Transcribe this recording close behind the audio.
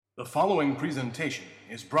The following presentation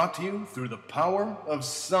is brought to you through the power of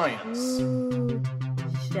science. Ooh,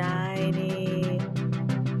 shiny.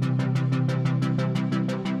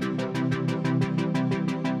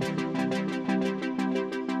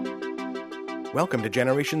 Welcome to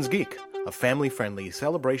Generations Geek, a family-friendly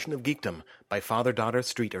celebration of geekdom by father-daughter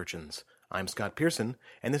street urchins. I'm Scott Pearson,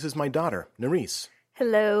 and this is my daughter, Nerisse.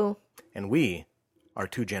 Hello. And we are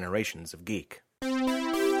two generations of geek.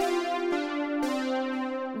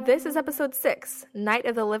 This is episode 6, Night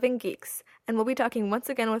of the Living Geeks, and we'll be talking once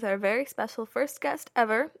again with our very special first guest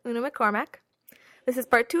ever, Una McCormack. This is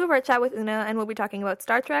part 2 of our chat with Una, and we'll be talking about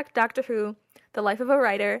Star Trek, Doctor Who, The Life of a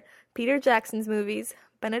Writer, Peter Jackson's movies,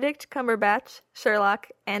 Benedict Cumberbatch, Sherlock,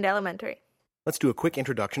 and Elementary. Let's do a quick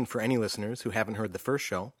introduction for any listeners who haven't heard the first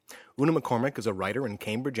show. Una McCormack is a writer in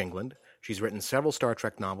Cambridge, England. She's written several Star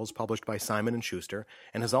Trek novels published by Simon & Schuster,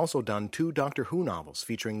 and has also done 2 Doctor Who novels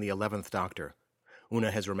featuring the 11th Doctor. Una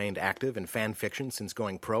has remained active in fan fiction since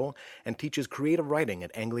going pro and teaches creative writing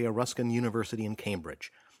at Anglia Ruskin University in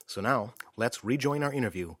Cambridge. So now, let's rejoin our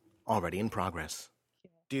interview, already in progress.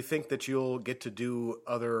 Do you think that you'll get to do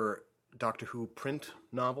other Doctor Who print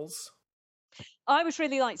novels? I would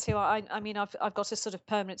really like to. I mean, I've got a sort of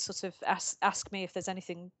permanent sort of ask me if there's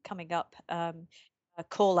anything coming up. A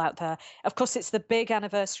call out there. Of course, it's the big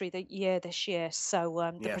anniversary this year,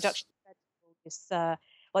 so the production is.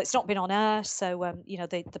 Well, it's not been on air, so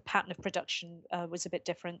the pattern of production was a bit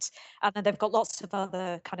different. And then they've got lots of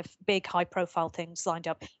other kind of big, high-profile things lined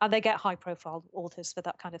up, and they get high-profile authors for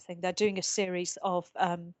that kind of thing. They're doing a series of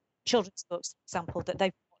children's books, for example, that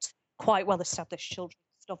they've got quite well-established children's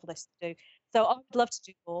novelists to do. So I would love to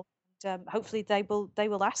do more, and hopefully they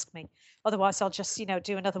will ask me. Otherwise, I'll just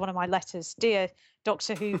do another one of my letters, dear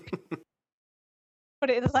Doctor Who. Put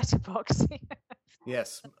it in the letterbox.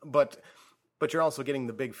 Yes, but you're also getting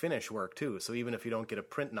the Big Finish work too. So even if you don't get a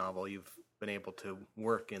print novel, you've been able to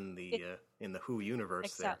work in the Who universe.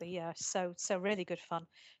 Exactly, there. Yeah. So really good fun.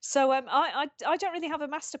 So I don't really have a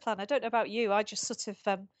master plan. I don't know about you. I just sort of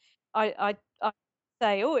I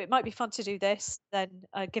say, oh, it might be fun to do this, then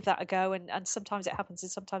give that a go, and sometimes it happens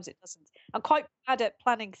and sometimes it doesn't. I'm quite bad at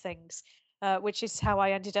planning things, which is how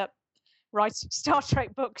I ended up writing Star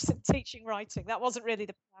Trek books and teaching writing. That wasn't really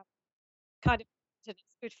the plan. Kind of. And it's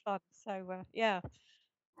good fun. So yeah.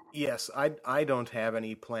 Yes, I don't have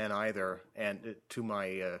any plan either, and to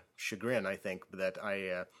my chagrin, I think that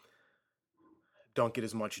I don't get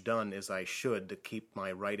as much done as I should to keep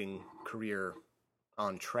my writing career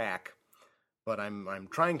on track. But I'm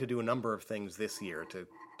trying to do a number of things this year to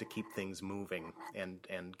keep things moving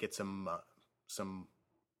and get some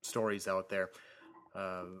stories out there.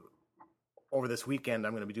 Over this weekend,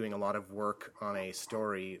 I'm going to be doing a lot of work on a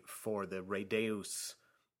story for the Raydeus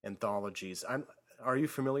anthologies. Are you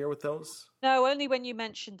familiar with those? No, only when you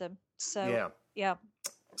mentioned them. So yeah.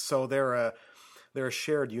 So they're a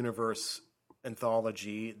shared universe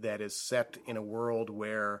anthology that is set in a world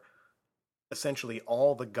where essentially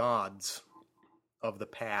all the gods of the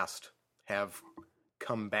past have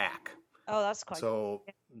come back. Oh, that's quite so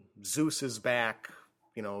cool. Zeus is back.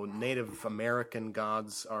 Native American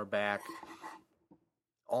gods are back.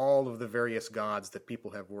 All of the various gods that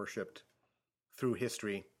people have worshipped through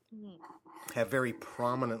history have very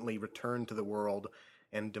prominently returned to the world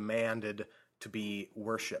and demanded to be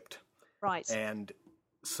worshipped. Right. And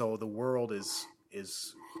so the world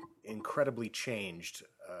is incredibly changed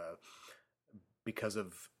because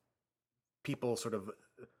of people sort of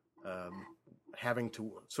having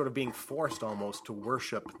to sort of being forced almost to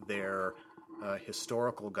worship their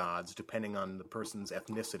historical gods, depending on the person's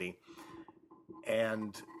ethnicity.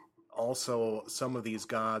 And also, some of these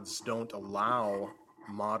gods don't allow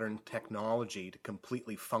modern technology to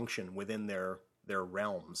completely function within their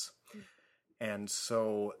realms. And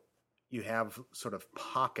so you have sort of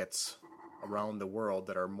pockets around the world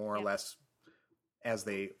that are more or less as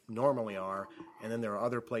they normally are, and then there are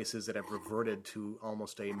other places that have reverted to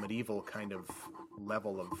almost a medieval kind of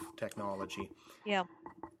level of technology. Yeah.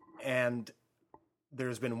 And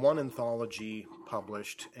there's been one anthology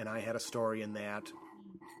published, and I had a story in that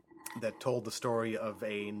told the story of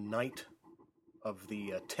a knight of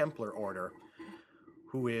the Templar Order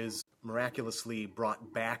who is miraculously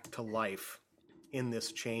brought back to life in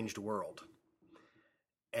this changed world.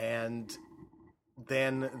 And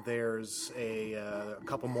then there's a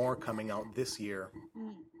couple more coming out this year.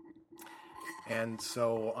 And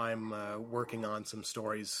so I'm working on some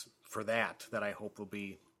stories for that I hope will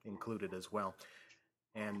be included as well.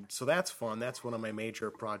 And so that's fun. That's one of my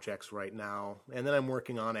major projects right now. And then I'm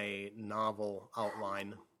working on a novel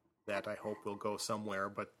outline that I hope will go somewhere.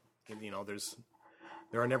 But, there's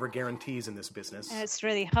there are never guarantees in this business. It's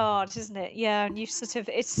really hard, isn't it? Yeah, and you sort of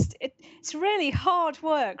it's really hard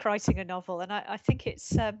work writing a novel, and I think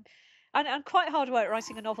it's and quite hard work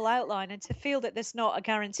writing a novel outline, and to feel that there's not a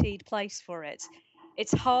guaranteed place for it,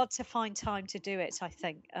 it's hard to find time to do it, I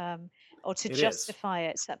think, or to It justify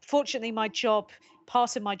it. Fortunately,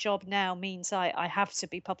 part of my job now means I have to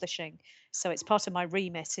be publishing, so it's part of my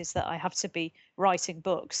remit is that I have to be writing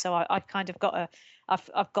books. So I've kind of got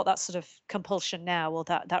I've got that sort of compulsion now, or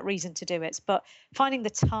that reason to do it. But finding the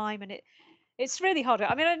time, and it's really hard.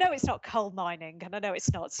 I mean, I know it's not coal mining, and I know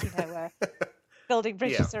it's not building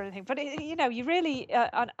bridges or anything, but you really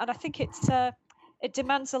and I think it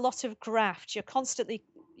demands a lot of graft. You're constantly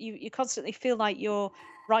you constantly feel like you're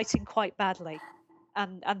writing quite badly,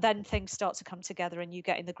 and then things start to come together and you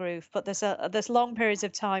get in the groove. But there's long periods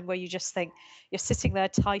of time where you just think you're sitting there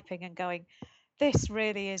typing and going, this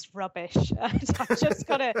really is rubbish, and I've just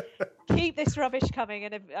got to keep this rubbish coming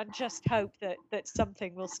and just hope that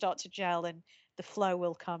something will start to gel and the flow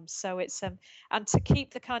will come. So it's and to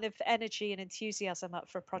keep the kind of energy and enthusiasm up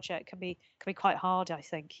for a project can be quite hard, I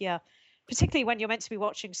think. Yeah, particularly when you're meant to be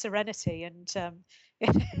watching Serenity and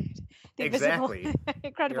the exactly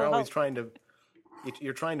incredible. You're always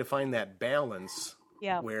you're trying to find that balance,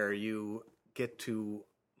 yeah, where you get to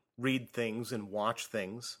read things and watch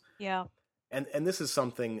things. Yeah. And this is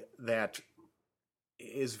something that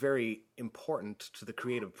is very important to the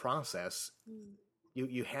creative process.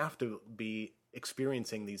 You have to be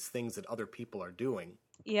experiencing these things that other people are doing.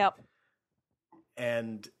 Yep.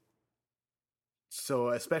 And so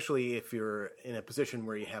especially if you're in a position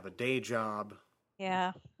where you have a day job.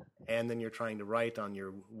 Yeah. And then you're trying to write on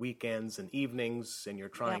your weekends and evenings, and you're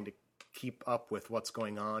trying to keep up with what's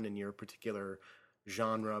going on in your particular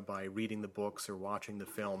genre by reading the books or watching the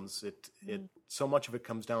films. It so much of it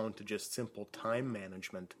comes down to just simple time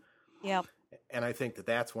management. Yeah. And I think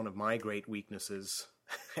that's one of my great weaknesses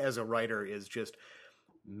as a writer, is just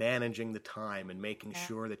managing the time and making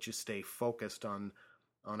sure that you stay focused on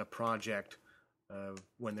a project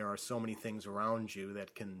when there are so many things around you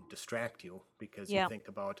that can distract you, because you think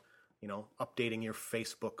about, updating your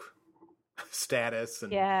Facebook status,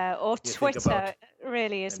 and or Twitter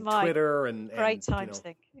really is my Twitter and great time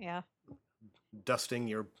thing. Yeah. Dusting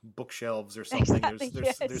your bookshelves or something. Exactly,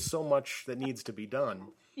 There's so much that needs to be done.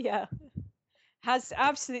 Yeah. Has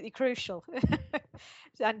absolutely crucial.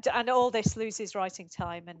 and all this loses writing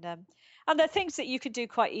time, and there are things that you could do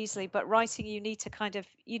quite easily, but writing you need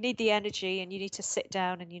the energy, and you need to sit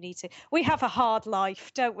down, and we have a hard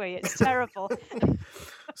life, don't we? It's terrible.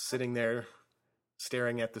 Sitting there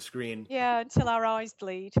staring at the screen. Yeah, until our eyes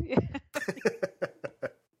bleed.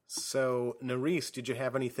 So, Nerys, did you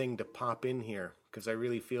have anything to pop in here? Because I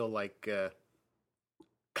really feel like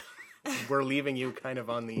we're leaving you kind of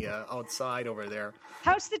on the outside over there.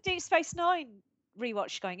 How's the Deep Space Nine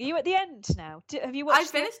rewatch going? Are you at the end now? Have you watched I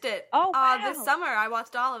finished it. Oh, wow. This summer I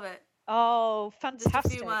watched all of it. Oh, fantastic. Just a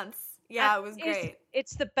few months. Yeah, it was great.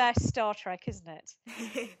 It's the best Star Trek, isn't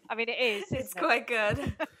it? I mean, it is. It's quite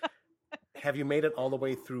good. Have you made it all the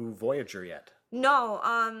way through Voyager yet? No,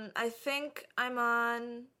 I think I'm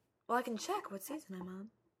on... Well, I can check what season I'm on.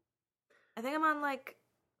 I think I'm on,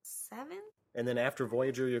 7? And then after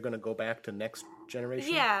Voyager, you're going to go back to Next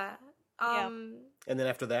Generation? Yeah. And then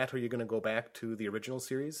after that, are you going to go back to the original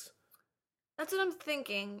series? That's what I'm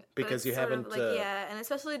thinking. Because you haven't... and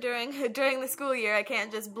especially during the school year, I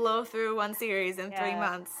can't just blow through one series in 3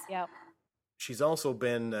 months. Yeah. She's also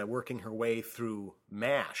been working her way through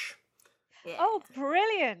MASH. Yeah. Oh,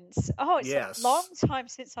 brilliant. Oh, it's a long time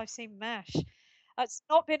since I've seen MASH. It's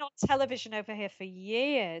not been on television over here for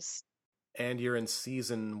years. And you're in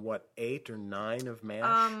season, 8 or 9 of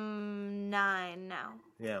MASH? 9 now.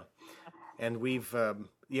 Yeah. And we've,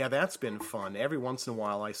 that's been fun. Every once in a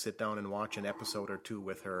while I sit down and watch an episode or two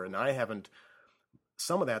with her, and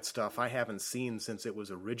some of that stuff I haven't seen since it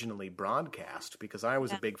was originally broadcast, because I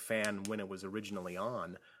was a big fan when it was originally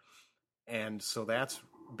on. And so that's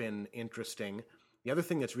been interesting. The other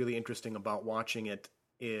thing that's really interesting about watching it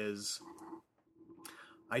is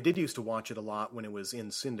I did used to watch it a lot when it was in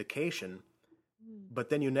syndication, but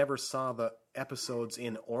then you never saw the episodes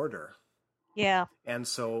in order. Yeah. And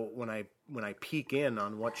so when I peek in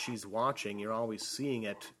on what she's watching, you're always seeing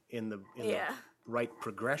it in the right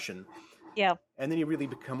progression. Yeah. And then you really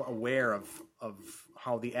become aware of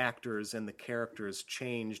how the actors and the characters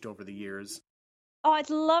changed over the years. Oh,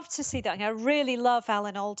 I'd love to see that. I really love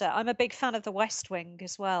Alan Alda. I'm a big fan of The West Wing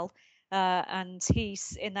as well. And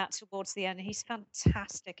he's in that towards the end. He's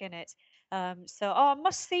fantastic in it. I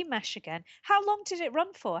must see MASH again. How long did it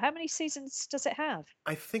run for? How many seasons does it have?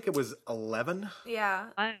 I think it was 11. Yeah.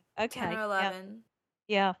 Oh, okay. 10 or 11.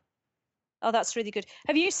 Yeah. Oh, that's really good.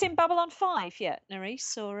 Have you seen Babylon 5 yet,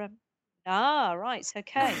 Nerys? Or right,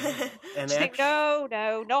 okay. And Do you think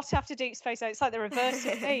no, not after Deep Space Nine? It's like the reverse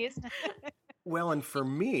of me, isn't it? well, and for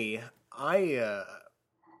me, I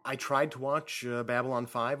tried to watch Babylon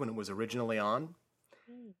 5 when it was originally on,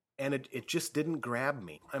 Mm. and it just didn't grab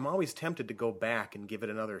me. I'm always tempted to go back and give it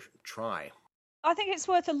another try. I think it's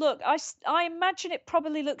worth a look. I imagine it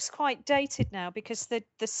probably looks quite dated now because the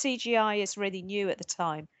CGI is really new at the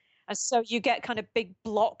time. And so you get kind of big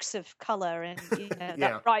blocks of color, and Yeah.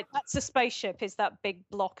 that, right, that's a spaceship, is that big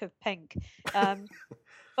block of pink. Um,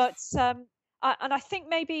 but and I think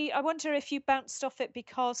maybe, I wonder if you bounced off it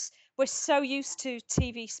because we're so used to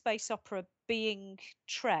TV space opera being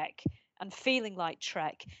Trek and feeling like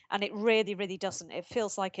Trek, and it really, really doesn't. It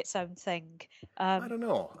feels like its own thing. I don't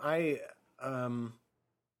know. I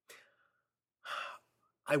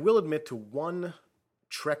will admit to one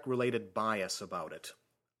Trek-related bias about it.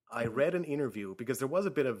 I read an interview because there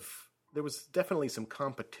was definitely some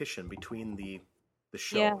competition between the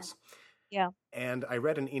shows. Yeah. And I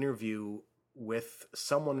read an interview with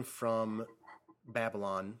someone from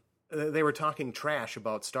Babylon. They were talking trash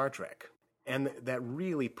about Star Trek, and that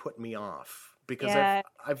really put me off because Yeah.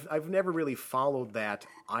 I've never really followed that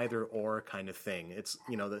either or kind of thing. It's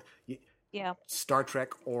Yeah. Star Trek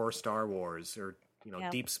or Star Wars, or Yeah.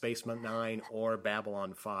 Deep Space Nine or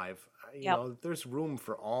Babylon 5. Yep. There's room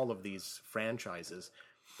for all of these franchises.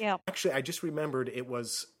 Yeah. Actually, I just remembered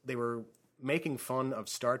they were making fun of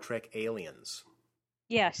Star Trek aliens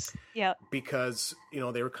Yes. Yeah. because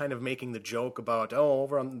they were kind of making the joke about,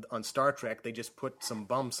 over on Star Trek they just put some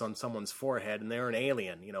bumps on someone's forehead and they're an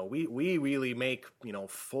alien. We really make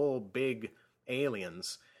full big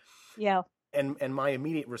aliens. Yeah. And my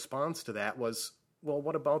immediate response to that was, well,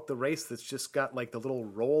 what about the race that's just got like the little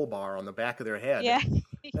roll bar on the back of their head? Yeah.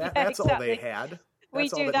 That's exactly. all they had. We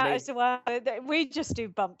That's all do that made, as well. We just do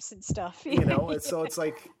bumps and stuff. And so it's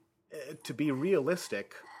like, to be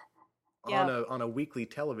realistic Yeah. on a weekly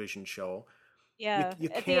television show, Yeah. you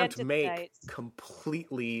At the end can't of the make day, it's-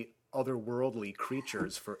 completely otherworldly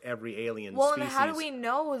creatures for every alien Well, species. and how do we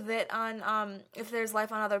know that on if there's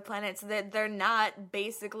life on other planets that they're not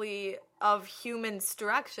basically of human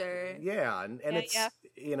structure? Yeah, and it's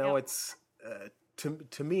it's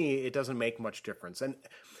to me it doesn't make much difference.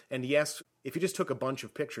 And yes, if you just took a bunch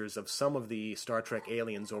of pictures of some of the Star Trek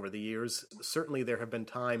aliens over the years, certainly there have been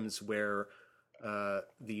times where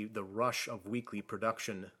the rush of weekly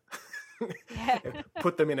production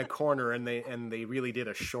put them in a corner, and they really did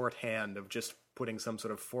a shorthand of just putting some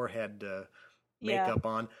sort of forehead makeup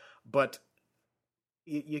on. But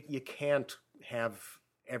you can't have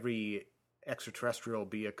every extraterrestrial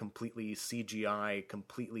be a completely CGI,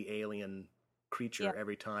 completely alien creature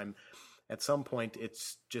every time. At some point,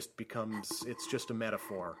 it's just a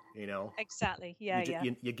metaphor, Exactly. Yeah.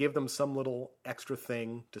 You give them some little extra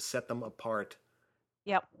thing to set them apart.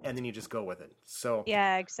 Yep. And then you just go with it. So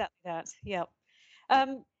Yeah, exactly that. Yep.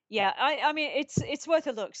 Yeah. I mean, it's worth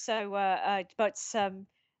a look. So,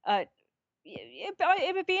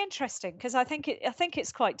 it would be interesting because I think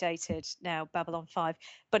it's quite dated now, Babylon 5,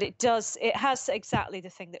 but it has exactly the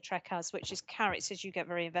thing that Trek has, which is characters you get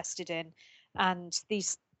very invested in, and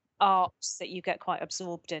these arcs that you get quite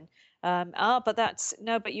absorbed in.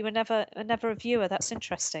 But you were never a viewer. That's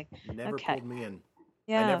interesting. Never pulled me in.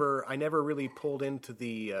 Yeah. I never really pulled into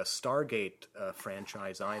the Stargate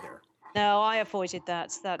franchise either. No, I avoided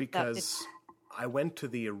that. Because I went to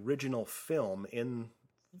the original film in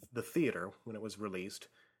the theater when it was released,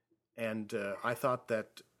 and I thought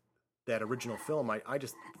that original film, I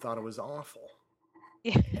just thought it was awful.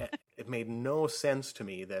 Yeah. It made no sense to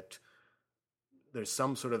me that there's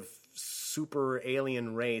some sort of super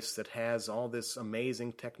alien race that has all this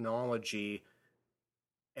amazing technology,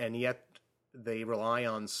 and yet they rely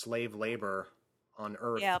on slave labor on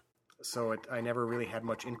Earth. Yeah. So I never really had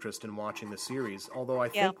much interest in watching the series, although I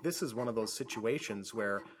think this is one of those situations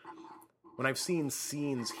where when I've seen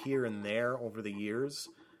scenes here and there over the years,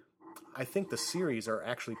 I think the series are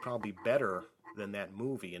actually probably better than that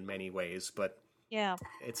movie in many ways, but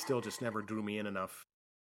it still just never drew me in enough.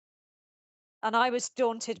 And I was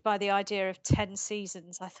daunted by the idea of 10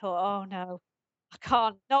 seasons. I thought, oh no, I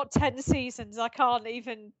can't, not 10 seasons. I can't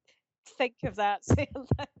even think of that.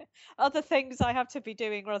 Other things I have to be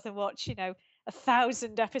doing rather than watch,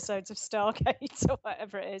 1,000 episodes of Stargate or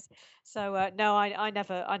whatever it is. So no, I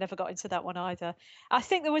never got into that one either. I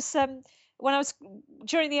think there was when I was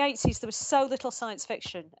during the 80s, there was so little science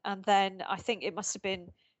fiction, and then I think it must have been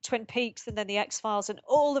Twin Peaks and then the X-Files, and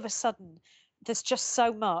all of a sudden there's just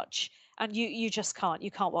so much. and you just can't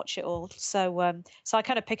watch it all. So so I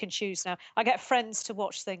kind of pick and choose now. I get friends to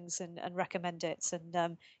watch things and recommend it,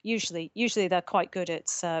 and usually they're quite good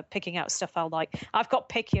at picking out stuff I'll like. I've got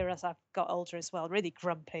pickier as I've got older as well, really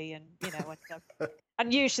grumpy, and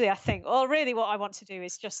and usually I think, well, really what I want to do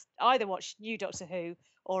is just either watch new Doctor Who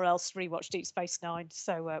or else rewatch Deep Space Nine.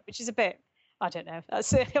 So which is a bit, I don't know.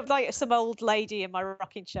 I'm like some old lady in my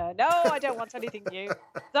rocking chair. No, I don't want anything new.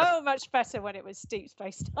 So much better when it was Deep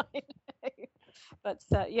Space Nine. But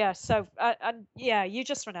yeah, so and yeah, you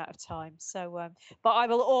just run out of time. So, but I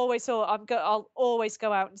will always, I'll always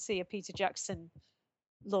go out and see a Peter Jackson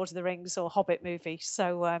Lord of the Rings or Hobbit movie.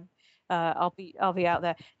 So I'll be out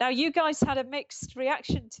there. Now, you guys had a mixed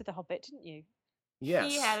reaction to the Hobbit, didn't you?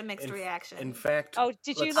 Yes, He had a mixed reaction. In fact, oh,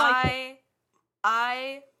 did you like it?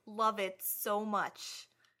 I love it so much.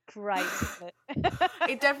 Great, isn't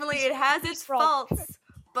it definitely it has its faults,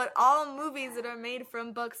 but all movies that are made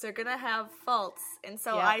from books are gonna have faults, and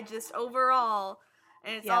so I just overall,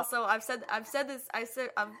 and it's also I'm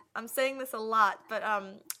saying this a lot, but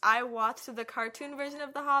I watched the cartoon version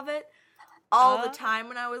of The Hobbit all the time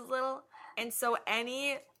when I was little, and so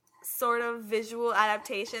any sort of visual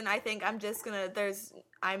adaptation, I think I'm just gonna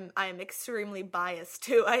I'm extremely biased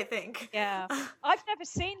too, I think. Yeah. I've never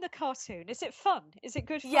seen the cartoon. Is it fun? Is it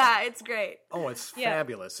good fun? Yeah, it's great. Oh, it's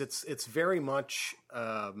fabulous. It's very much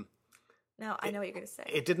no, I know what you're gonna say.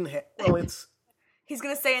 It didn't have it's He's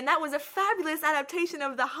gonna say, and that was a fabulous adaptation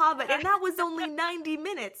of The Hobbit, and that was only 90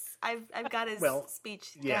 minutes. I've got his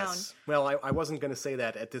speech down. Well, I wasn't gonna say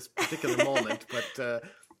that at this particular moment, but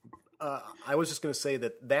I was just going to say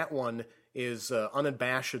that one is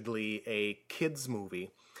unabashedly a kids' movie.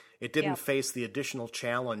 It didn't face the additional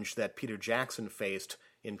challenge that Peter Jackson faced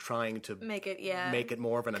in trying to make it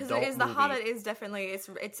more of an adult movie. The Hobbit is definitely it's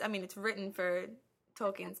written for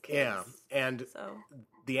Tolkien's kids. Yeah, and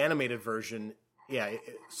the animated version,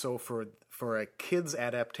 so for a kids'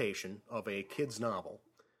 adaptation of a kids' novel,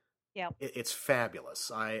 it's fabulous.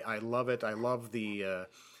 I love it. I love the.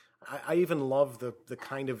 I even love the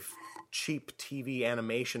kind of cheap TV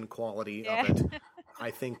animation quality of it.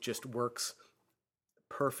 I think just works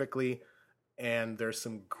perfectly, and there's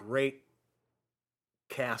some great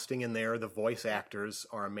casting in there. The voice actors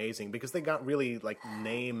are amazing because they got really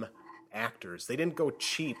name actors. They didn't go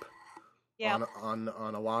cheap on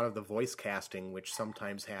a lot of the voice casting, which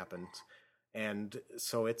sometimes happens, and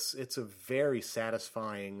so it's a very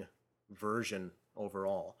satisfying version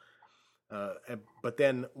overall. But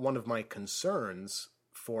then one of my concerns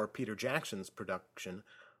for Peter Jackson's production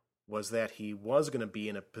was that he was going to be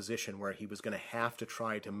in a position where he was going to have to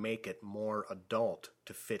try to make it more adult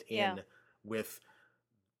to fit in with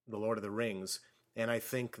The Lord of the Rings. And I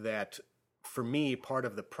think that, for me, part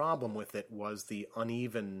of the problem with it was the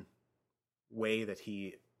uneven way that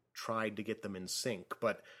he tried to get them in sync.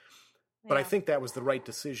 But I think that was the right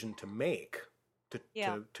decision to make,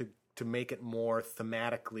 to make it more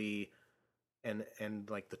thematically and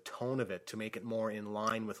like the tone of it, to make it more in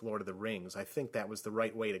line with Lord of the Rings. I think that was the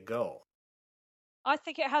right way to go. I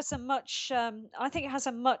think it has a much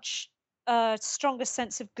stronger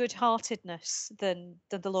sense of good-heartedness than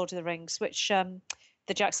the Lord of the Rings, which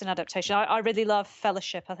the Jackson adaptation. I really love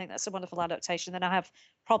Fellowship. I think that's a wonderful adaptation. Then I have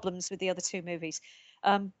problems with the other two movies.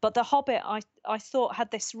 But The Hobbit, I thought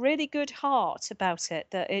had this really good heart about it.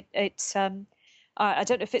 That I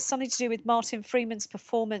don't know if it's something to do with Martin Freeman's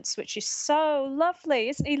performance, which is so lovely.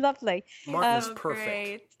 Isn't he lovely? Martin's perfect.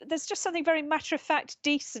 Great. There's just something very matter-of-fact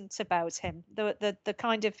decent about him. The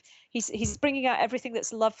kind of he's bringing out everything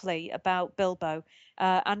that's lovely about Bilbo,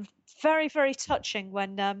 and very, very touching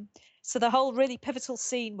when so the whole really pivotal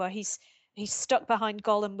scene where he's stuck behind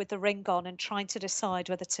Gollum with the ring on and trying to decide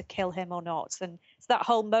whether to kill him or not, and it's that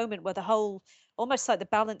whole moment where the whole, almost like the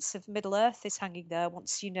balance of Middle Earth is hanging there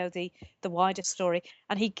once you know the wider story,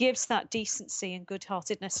 and he gives that decency and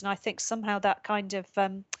good-heartedness, and I think somehow that kind of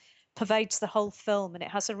pervades the whole film, and it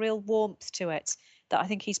has a real warmth to it that I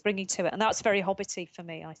think he's bringing to it, and that's very Hobbity for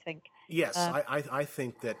me, I think. Yes, I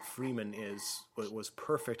think that Freeman was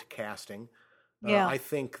perfect casting. I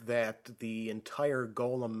think that the entire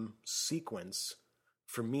Gollum sequence,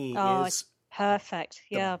 for me, is perfect.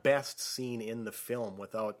 The best scene in the film.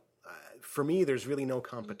 Without, for me, there's really no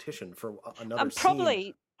competition for another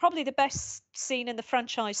scene. Probably the best scene in the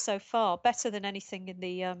franchise so far, better than anything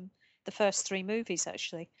in the first three movies,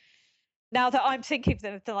 actually. Now that I'm thinking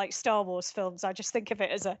of the like Star Wars films, I just think of it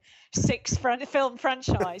as a 6-film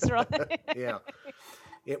franchise, right? Yeah,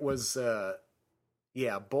 it was.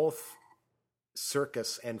 Both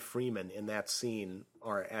Serkis and Freeman in that scene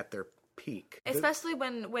are at their peak, especially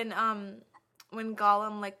when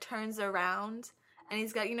Gollum turns around and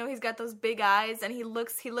he's got those big eyes, and he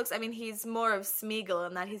looks. I mean, he's more of Smeagol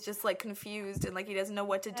in that he's just like confused and like he doesn't know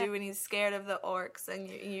what to do, and he's scared of the orcs, and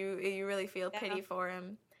you really feel pity for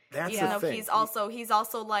him. That's the thing. He's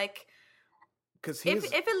also like, because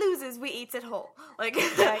if it loses, we eats it whole. Like,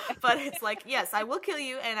 but it's like, yes, I will kill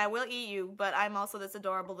you and I will eat you, but I'm also this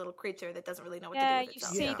adorable little creature that doesn't really know what to do with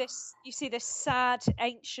itself. You see this sad,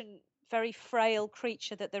 ancient, very frail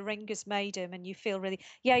creature that the ring has made him, and you feel really,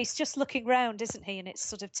 he's just looking round, isn't he? And it's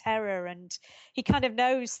sort of terror, and he kind of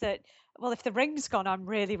knows that, well, if the ring's gone, I'm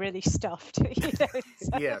really, really stuffed.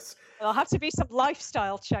 So yes. There'll have to be some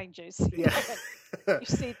lifestyle changes. Yeah. You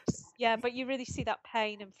see, but you really see that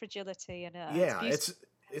pain and fragility, and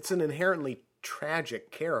it's an inherently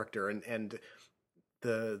tragic character, and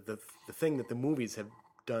the thing that the movies have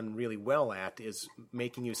done really well at is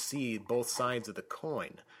making you see both sides of the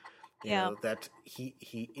coin. You know, that he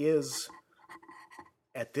is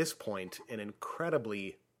at this point an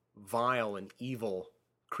incredibly vile and evil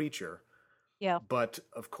creature. Yeah. But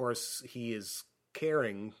of course he is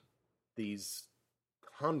carrying these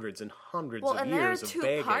hundreds and hundreds of years of baggage. Well, and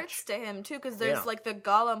there are two parts to him too, because there's like the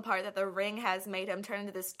Gollum part that the ring has made him turn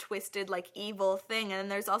into this twisted, like evil thing, and then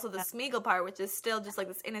there's also the Smeagol part, which is still just like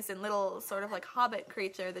this innocent little sort of like hobbit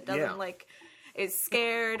creature that doesn't like is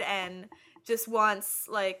scared and just wants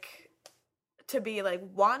like to be like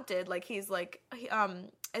wanted, like he's like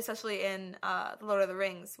especially in the Lord of the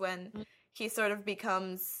Rings when he sort of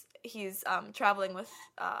becomes he's traveling with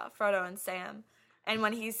Frodo and Sam. And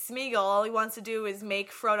when he's Smeagol, all he wants to do is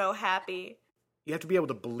make Frodo happy. You have to be able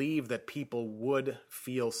to believe that people would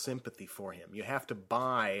feel sympathy for him. You have to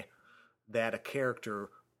buy that a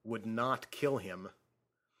character would not kill him.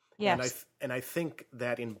 Yes. And I think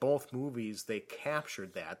that in both movies they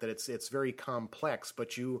captured that it's very complex,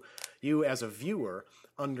 but you as a viewer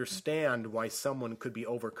understand why someone could be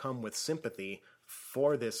overcome with sympathy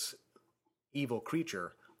for this evil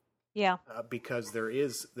creature. Yeah. Because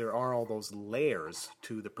there are all those layers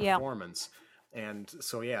to the performance, and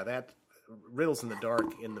so that Riddles in the Dark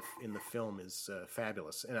in the film is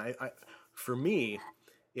fabulous. And I for me,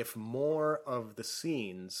 if more of the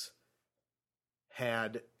scenes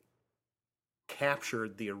had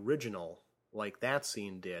captured the original like that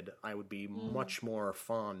scene did, I would be much more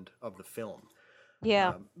fond of the film.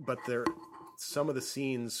 Yeah. But some of the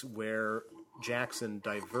scenes where Jackson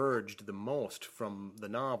diverged the most from the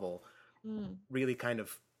novel really kind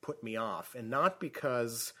of put me off. And not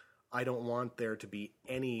because I don't want there to be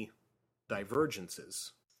any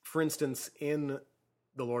divergences. For instance, in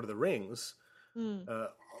The Lord of the Rings,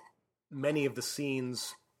 many of the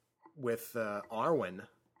scenes with Arwen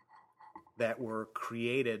that were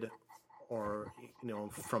created or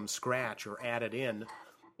from scratch or added in,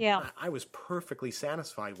 I was perfectly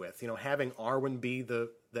satisfied with. Having Arwen be the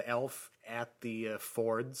elf at the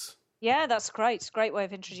fords. Yeah, that's great. It's a great way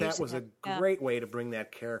of introducing that was a great way to bring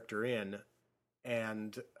that character in,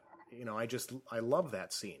 and I love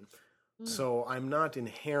that scene. So I'm not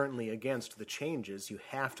inherently against the changes. You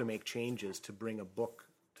have to make changes to bring a book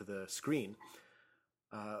to the screen.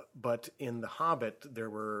 But in The Hobbit, there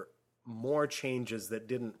were more changes that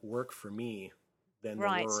didn't work for me than there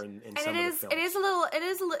were in some of the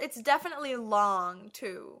films. It's definitely long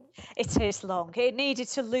too. It is long. It needed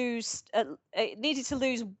to lose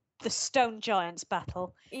the Stone Giants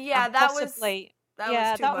battle. Yeah, that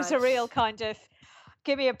was a real kind of,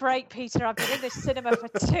 give me a break, Peter. I've been in this cinema for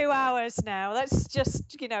 2 hours now. Let's just,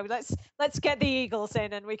 let's get the Eagles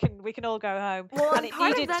in and we can all go home. Well, and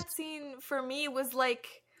part of that scene for me was like,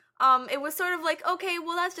 it was sort of like, okay,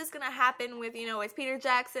 well, that's just gonna happen with, it's Peter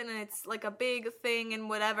Jackson and it's like a big thing and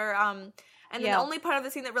whatever. And then the only part of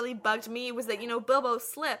the scene that really bugged me was that, Bilbo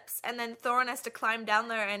slips and then Thorin has to climb down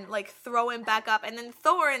there and like throw him back up, and then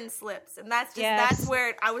Thorin slips, and that's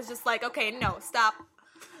where I was just like, okay, no, stop.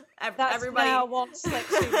 Everybody. Now one slip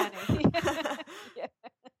too many. Yeah.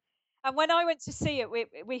 And when I went to see it,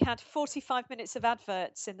 we had 45 minutes of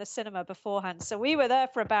adverts in the cinema beforehand. So we were there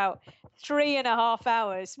for about 3.5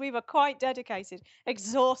 hours. We were quite dedicated,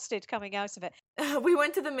 exhausted coming out of it. We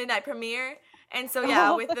went to the midnight premiere. And so,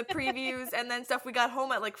 with the previews and then stuff, we got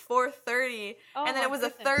home at like 4:30. And then it was a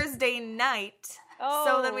Thursday night.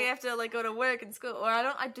 So then we have to like go to work and school.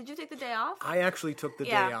 Or did you take the day off? I actually took the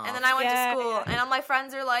day off. And then I went to school. And all my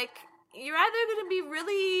friends are like, you're either going to be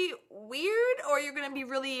really weird or you're going to be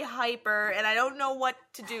really hyper, and I don't know what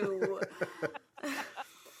to do.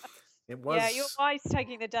 It was... Yeah, you're wise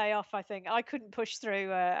taking the day off, I think. I couldn't push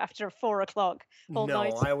through after 4 o'clock all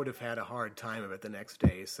night. No, I would have had a hard time of it the next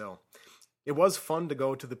day. So it was fun to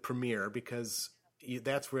go to the premiere because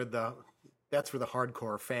that's where the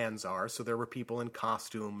hardcore fans are. So there were people in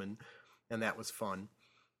costume and that was fun.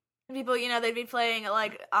 And people, they'd be playing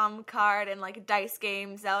like card and like dice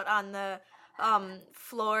games out on the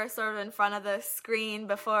floor, sort of in front of the screen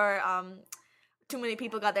before too many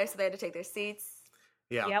people got there, so they had to take their seats.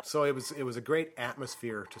 Yeah, Yep. so it was a great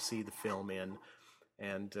atmosphere to see the film in,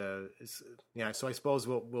 and so I suppose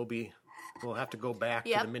we'll have to go back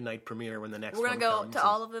to the midnight premiere when the next We're one gonna go comes. to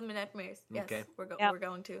all of the midnight premieres. Yes, Okay. we're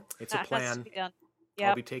going to. It's a That has to plan. be done. I'll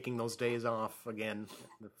Yeah, be taking those days off again,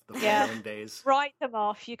 the Yeah. following days. write them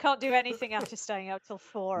off. You can't do anything after staying out till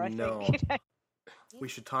 4. I No. think. We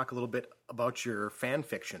should talk a little bit about your fan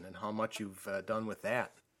fiction and how much you've done with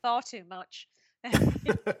that. Far too much.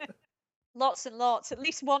 Lots and lots. At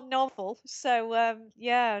least one novel. So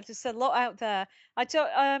just a lot out there. I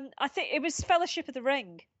don't. I think it was Fellowship of the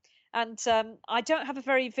Ring, and I don't have a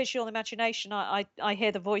very visual imagination. I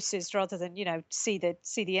hear the voices rather than see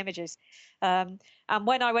the images. And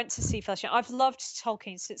when I went to see Fellowship, I've loved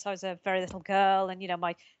Tolkien since I was a very little girl, and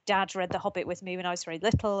my dad read The Hobbit with me when I was very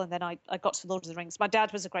little, and then I got to Lord of the Rings. My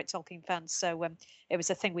dad was a great Tolkien fan, so it was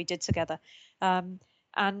a thing we did together.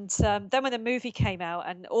 And then when the movie came out,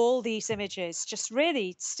 and all these images just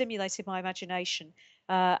really stimulated my imagination,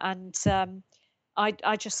 and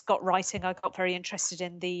I just got writing. I got very interested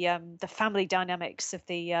in the family dynamics of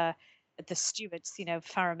the stewards,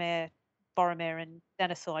 Faramir, Boromir, and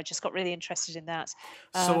Denethor. I just got really interested in that.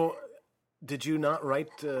 So, did you not write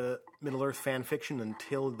Middle Earth fan fiction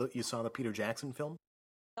until you saw the Peter Jackson film?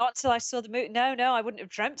 Not until I saw the movie. No, I wouldn't have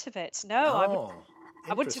dreamt of it. No, I wouldn't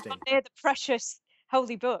have interesting. gone near the precious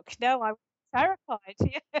holy book. No, I was terrified.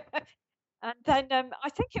 Yeah. And then I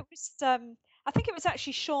think it was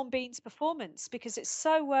actually Sean Bean's performance, because it's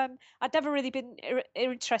so. I'd never really been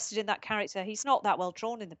interested in that character. He's not that well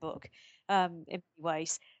drawn in the book, in many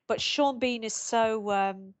ways. But Sean Bean is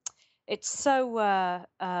so. It's so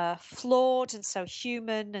flawed and so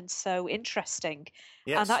human and so interesting,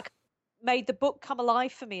 Yes. and that made the book come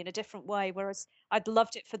alive for me in a different way. Whereas I'd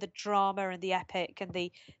loved it for the drama and the epic and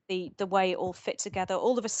the way it all fit together.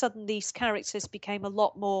 All of a sudden, these characters became a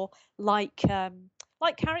lot more like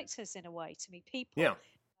characters in a way to me, people. Yeah.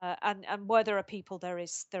 And where there are people, there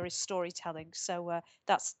is storytelling. So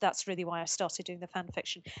that's really why I started doing the fan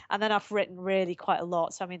fiction. And then I've written really quite a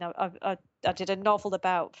lot. So I mean, I did a novel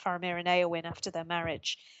about Faramir and Eowyn after their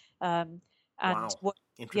marriage. And Wow.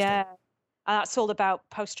 Interesting. yeah. And that's all about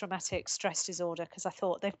post-traumatic stress disorder, because I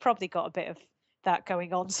thought they've probably got a bit of that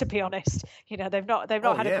going on, to be honest. They've not had a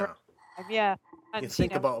great time. Yeah. And, You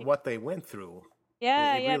think about what they went through.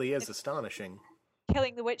 Yeah, It yeah. really is astonishing.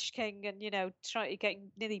 Killing the Witch King and getting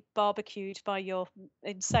nearly barbecued by your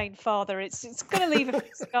insane father. It's going to leave a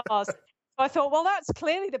few scars. So I thought, well, that's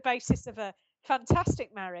clearly the basis of a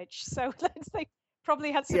fantastic marriage. So they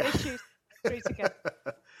probably had some issues through together.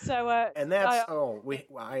 So and that's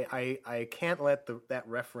I can't let that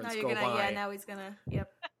reference go by. Yeah, now he's gonna. Yep.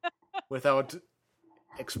 Without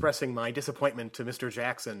expressing my disappointment to Mr.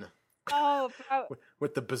 Jackson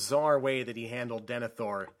with the bizarre way that he handled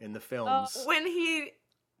Denethor in the films. When he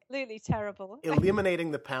absolutely terrible. Eliminating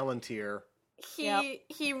the Palantir.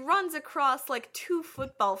 He runs across like 2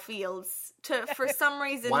 football fields to, for some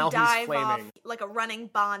reason, While he's dive flaming. off like a running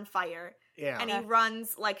bonfire. Yeah. And he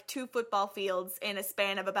runs like 2 football fields in a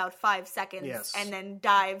span of about 5 seconds, Yes. and then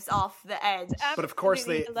dives off the edge But of course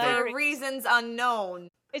Absolutely they for hilarious. reasons unknown.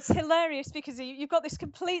 It's hilarious because you've got this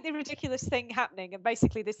completely ridiculous thing happening, and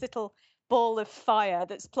basically this little ball of fire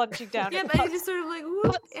that's plunging down. Yeah, and but he cuts- just sort of like whoop,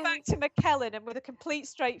 cuts back to McKellen, and with a complete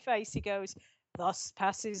straight face, he goes, "Thus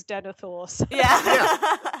passes Denethor." So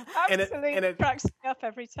yeah. And absolutely it- cracks me up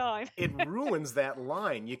every time. it ruins that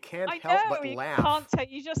line. You can't I help know, but you laugh.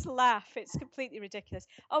 you just laugh. It's completely ridiculous.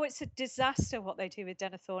 Oh, it's a disaster what they do with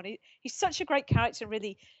Denethor. And he's such a great character,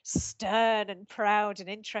 really stern and proud and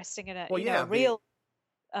interesting, and a real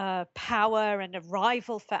power and a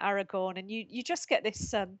rival for Aragorn. And you just get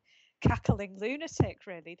this cackling lunatic,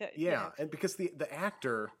 really. And because the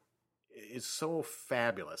actor is so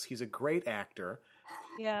fabulous. He's a great actor.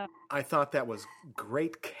 Yeah. I thought that was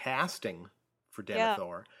great casting for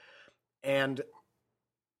Denethor. And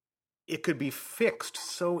it could be fixed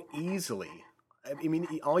so easily. I mean,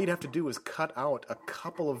 all you'd have to do is cut out a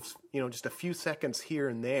couple of, just a few seconds here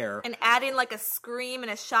and there. And add in like a scream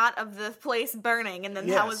and a shot of the place burning, and then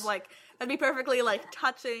that was like, that'd be perfectly like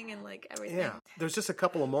touching and like everything. Yeah. There's just a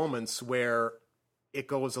couple of moments where it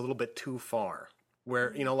goes a little bit too far.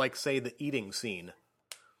 Where, like say the eating scene.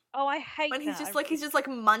 Oh, I hate when that. he's just like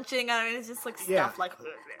munching on it, and it's just like stuff like.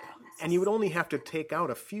 And you would only have to take out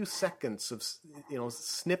a few seconds of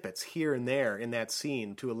snippets here and there in that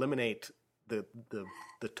scene to eliminate the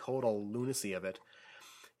total lunacy of it.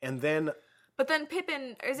 And then But then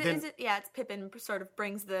Pippin, or is Then- it? Yeah, it's Pippin sort of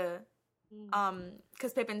brings the,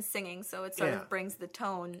 because Pippin's singing, so it sort Yeah. of brings the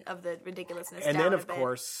tone of the ridiculousness And down then, a of bit.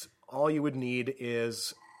 course, all you would need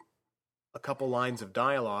is a couple lines of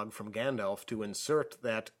dialogue from Gandalf to insert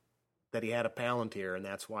that he had a Palantir, and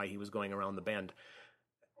that's why he was going around the bend.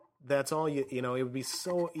 That's all you know. It would be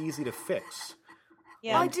so easy to fix.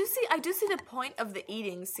 Yeah. Well, I do see the point of the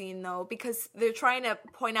eating scene though, because they're trying to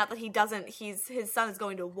point out that his son is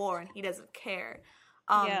going to war and he doesn't care,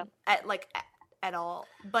 Yeah. at all.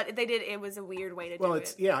 But it was a weird way to Well, do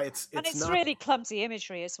it's it. it's And it's not really clumsy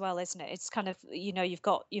imagery as well, isn't it? It's kind of, you've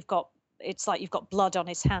got it's like you've got blood on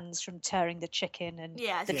his hands from tearing the chicken and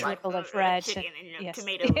Yeah, the it's dribble like, of red. chicken and- and yes.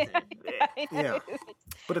 tomatoes. I know. Yeah.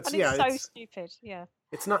 But it's And it's so stupid. Yeah.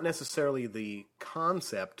 it's not necessarily the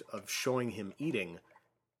concept of showing him eating.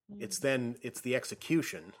 It's the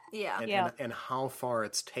execution Yeah. and, Yeah. and how far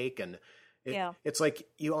it's taken. Yeah. It's like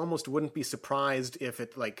you almost wouldn't be surprised if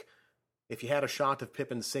you had a shot of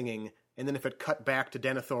Pippin singing and then if it cut back to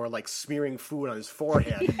Denethor like smearing food on his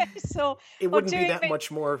forehead, So it or wouldn't be doing that Mi-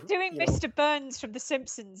 much more. doing you know, Mr. Burns from The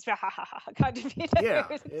Simpsons, kind of, Yeah,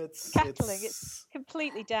 it's cackling. It's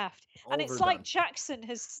completely daft. And it's like overdone. Jackson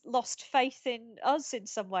has lost faith in us in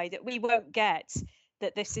some way, that we won't get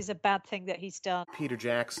that this is a bad thing that he's done. Peter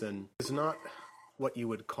Jackson is not what you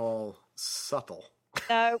would call subtle.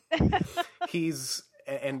 No. He has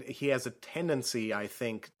a tendency, I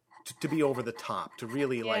think, to be over the top, to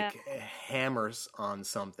really Yeah. like hammers on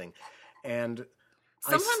something, and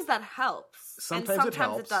Sometimes that helps. sometimes and it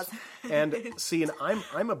sometimes helps. it doesn't. And see, and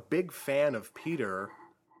I'm a big fan of Peter.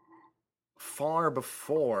 Far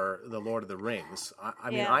before the Lord of the Rings, I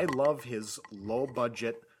mean, Yeah. I love his low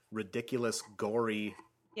budget, ridiculous, gory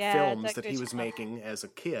Yeah, films they're that he good was stuff. making as a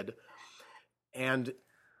kid, and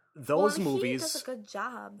Well, those he movies. does a good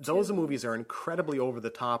job. Those too. movies are incredibly over the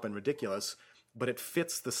top and ridiculous, but it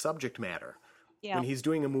fits the subject matter. Yeah. When he's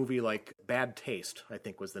doing a movie like Bad Taste, I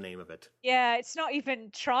think was the name of it. Yeah, it's not even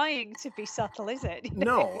trying to be subtle, is it?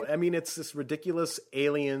 No, I mean, it's this ridiculous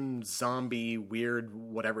alien, zombie, weird,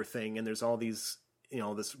 whatever thing, and there's all these,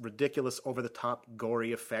 this ridiculous, over the top,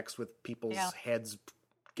 gory effects with people's Yeah. heads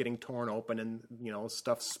getting torn open and,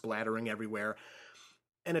 stuff splattering everywhere.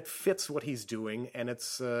 And it fits what he's doing, and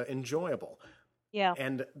it's enjoyable. Yeah.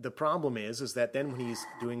 And the problem is that then when he's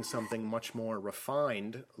doing something much more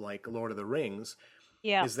refined, like Lord of the Rings,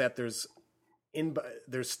 Yeah. is that there's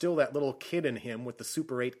still that little kid in him with the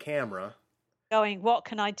Super 8 camera Going, what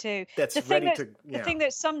can I do? that's The thing ready that, to. the thing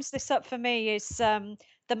that sums this up for me is the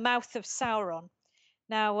mouth of Sauron.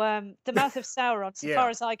 Now, the mouth of Sauron, so Yeah. far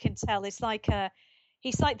as I can tell, is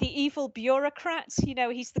he's like the evil bureaucrat.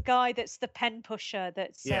 He's the guy that's the pen pusher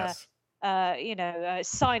that's Yes.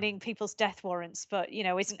 signing people's death warrants, but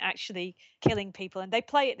isn't actually killing people. And they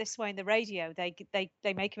play it this way in the radio. They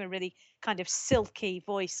make him a really kind of silky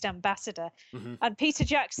voiced ambassador. Mhm. And Peter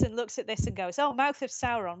Jackson looks at this and goes, "Oh, mouth of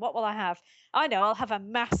Sauron. What will I have? I know. I'll have a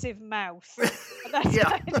massive mouth." And that's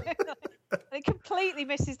Yeah. it completely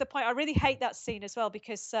misses the point. I really hate that scene as well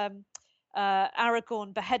because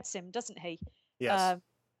Aragorn beheads him, doesn't he? Yes.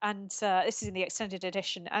 And this is in the extended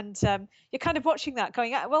edition, and you're kind of watching that,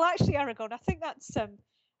 going, "Well, actually, Aragorn, I think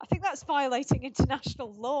that's violating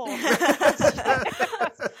international law.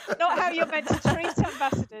 Not how you're meant to treat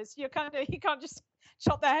ambassadors. You can't just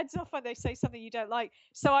chop their heads off when they say something you don't like."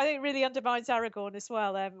 So I think it really undermines Aragorn as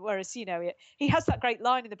well. Whereas he has that great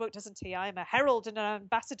line in the book, doesn't he? "I am a herald and an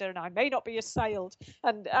ambassador, and I may not be assailed."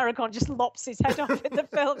 And Aragorn just lops his head off in the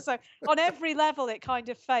film. So on every level, it kind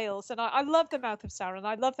of fails. And I love the Mouth of Sauron.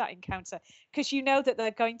 I love that encounter because you know that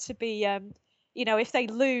they're going to be. If they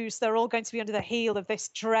lose, they're all going to be under the heel of this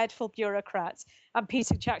dreadful bureaucrat. And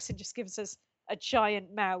Peter Jackson just gives us a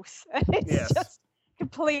giant mouth. It's Yes. just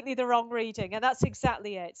completely the wrong reading. And that's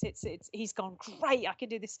exactly it. He's gone, great, I can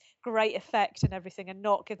do this great effect and everything and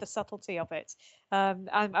not give the subtlety of it. And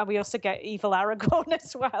we also get evil Aragorn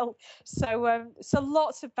as well. So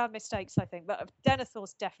lots of bad mistakes, I think. But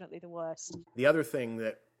Denethor's definitely the worst. The other thing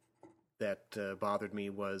that bothered me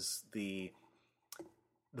was the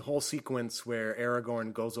whole sequence where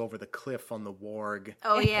Aragorn goes over the cliff on the warg.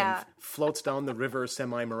 Oh, yeah. And floats down the river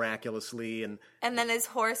semi-miraculously, and And then his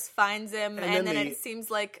horse finds him, And and then then the- it seems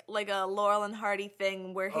like a Laurel and Hardy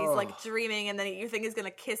thing where he's like Oh. dreaming, and then you think he's gonna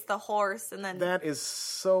kiss the horse, and then that is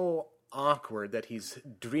so awkward that he's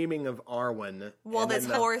dreaming of Arwen. well, and this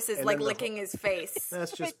then horse is and like then the licking his face.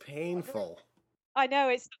 That's just painful. I know,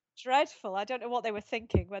 it's dreadful. I don't know what they were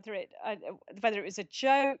thinking, whether it was a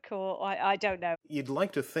joke or I don't know. You'd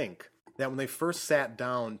like to think that when they first sat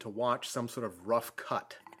down to watch some sort of rough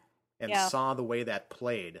cut and Yeah. saw the way that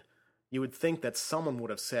played, you would think that someone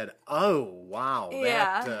would have said, "Oh, wow,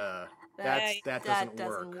 Yeah. that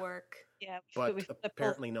doesn't work." Yeah, But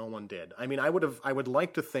apparently no one did. I mean, I would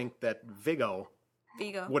like to think that Vigo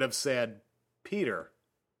would have said, "Peter,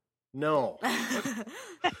 no,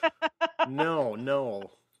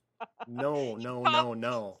 no.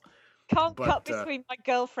 Can't But, cut between my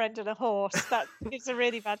girlfriend and a horse. That is a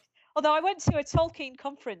really bad. Although I went to a Tolkien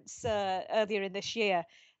conference earlier in this year,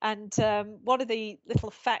 and one of the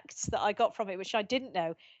little facts that I got from it, which I didn't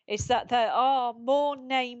know, is that there are more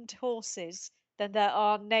named horses than there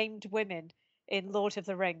are named women in Lord of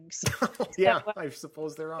the Rings. Yeah, I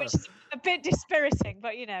suppose there are. Which is a bit dispiriting,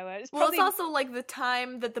 but it's Well, it's also like the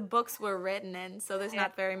time that the books were written in, so there's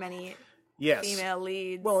not very many female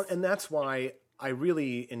leads. Well, and that's why I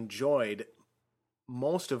really enjoyed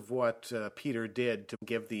most of what Peter did to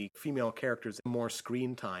give the female characters more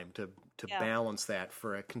screen time to balance that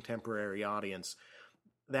for a contemporary audience.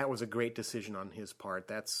 That was a great decision on his part.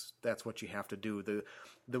 That's what you have to do.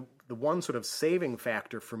 The one sort of saving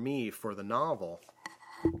factor for me for the novel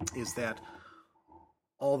is that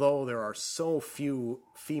although there are so few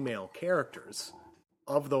female characters,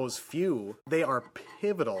 of those few, they are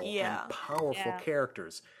pivotal and powerful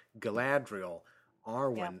characters. Galadriel,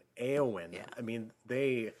 Arwen, Éowyn. Yeah. I mean,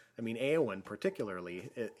 Éowyn particularly,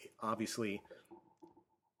 obviously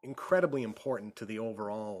incredibly important to the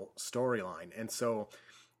overall storyline, and so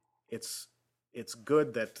it's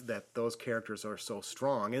good that those characters are so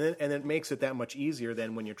strong, and it makes it that much easier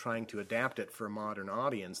than when you're trying to adapt it for a modern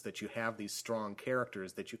audience, that you have these strong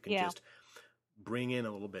characters that you can just bring in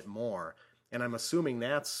a little bit more. And I'm assuming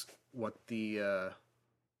that's what the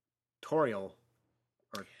Tauriel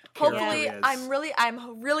hopefully is. I'm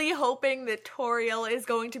really hoping that Tauriel is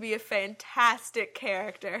going to be a fantastic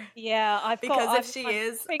character. Yeah, if she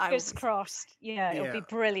is, fingers crossed. Yeah, it'll be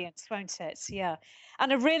brilliant, won't it? Yeah,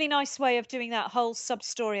 and a really nice way of doing that whole sub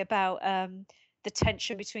story about the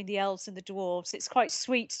tension between the elves and the dwarves. It's quite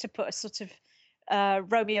sweet to put a sort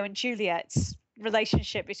of Romeo and Juliet's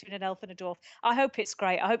relationship between an elf and a dwarf. I hope it's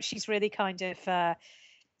great. I hope she's really kind of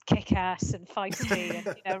kick-ass and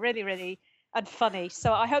feisty and really, really and funny.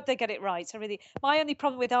 So I hope they get it right. My only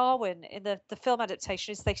problem with Arwen in the film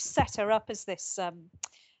adaptation is they set her up as this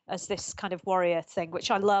kind of warrior thing, which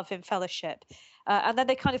I love in Fellowship. And then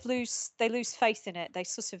they kind of lose faith in it. They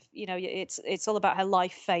sort of, it's all about her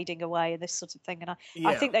life fading away and this sort of thing. And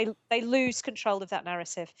I think they lose control of that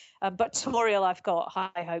narrative. But Tauriel, I've got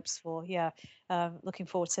high hopes for. Yeah, looking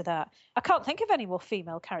forward to that. I can't think of any more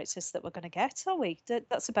female characters that we're going to get, are we?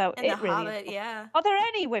 That's about it, really. Hobbit, yeah. Are there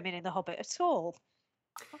any women in The Hobbit at all?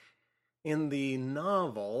 In the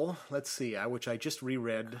novel, let's see, which I just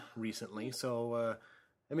reread recently. So,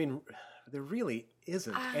 there really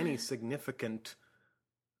isn't any significant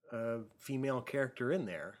female character in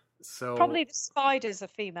there. So probably the spider's a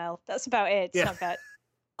female. That's about it. Yeah. I bet.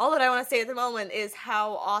 All that I want to say at the moment is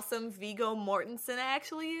how awesome Viggo Mortensen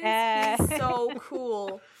actually is. He's so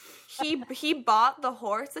cool. He bought the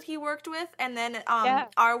horse that he worked with, and then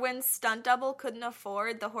Arwen's stunt double couldn't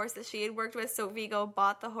afford the horse that she had worked with, so Viggo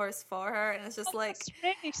bought the horse for her, and it's just that's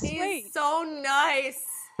really sweet. He's so nice.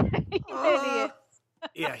 He really is.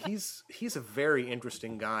 Yeah, he's a very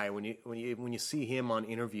interesting guy when you see him on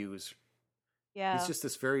interviews. Yeah, he's just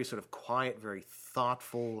this very sort of quiet, very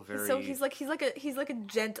thoughtful, very. So he's like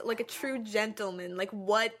a true gentleman. Like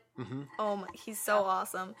what? Mm-hmm. Oh my, he's so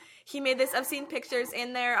awesome. He made this. I've seen pictures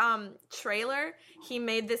in their trailer. He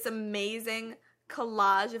made this amazing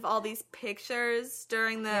collage of all these pictures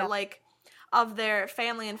during the of their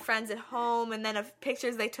family and friends at home, and then of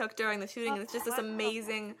pictures they took during the shooting. And it's just this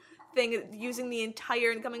amazing thing, using the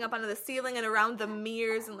entire and coming up onto the ceiling and around the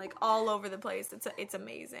mirrors and like all over the place. It's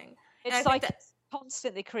amazing. It's like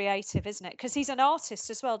constantly creative, isn't it? Because he's an artist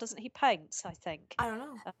as well, doesn't he? Paints, I think. I don't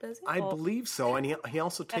know. Does he? I believe so, and he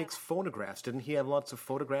also takes photographs. Didn't he have lots of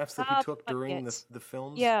photographs that he took during the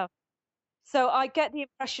films? Yeah. So I get the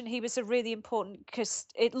impression he was a really important, because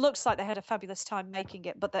it looks like they had a fabulous time making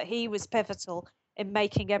it, but that he was pivotal in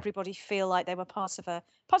making everybody feel like they were part of a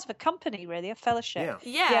company, really, a fellowship.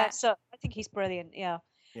 Yeah. So I think he's brilliant. Yeah.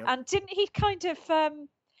 Yep. And didn't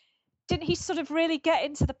he sort of really get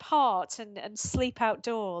into the part and sleep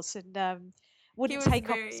outdoors and wouldn't take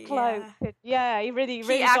off his clothes? Yeah, he really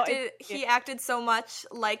he acted so much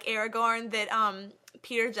like Aragorn that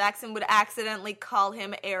Peter Jackson would accidentally call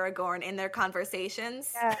him Aragorn in their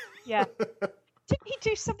conversations. Yeah. Didn't he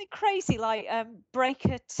do something crazy like break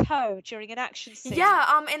a toe during an action scene?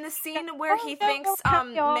 Yeah, in the scene where he thinks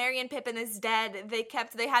Merry and Pippin is dead,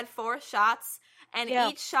 they had 4 shots, And Yeah.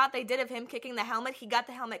 each shot they did of him kicking the helmet, he got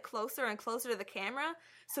the helmet closer and closer to the camera.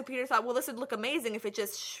 So Peter thought, well, this would look amazing if it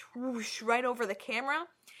just swoosh right over the camera.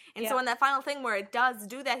 And so Yeah. in that final thing where it does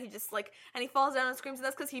do that, he just like, and he falls down and screams, and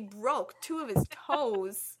that's because he broke 2 of his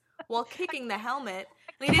toes while kicking the helmet.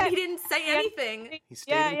 And he didn't say anything He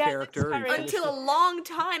stayed in character. that's He very- finished until a it. long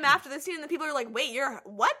time after the scene, and the people are like, wait, you're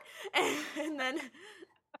what? And then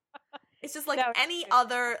it's just like No, any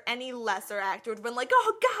it's- any lesser actor would have been like,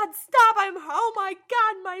 oh God, stop, oh my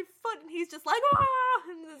God, my foot. And he's just like, ah,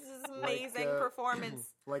 and this is amazing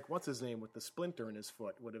performance. Like, what's his name with the splinter in his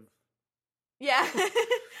foot would have. Yeah.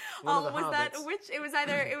 One of the was that Hobbits. which? It was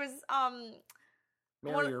either, it was,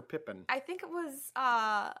 Merry or Pippin. I think it was,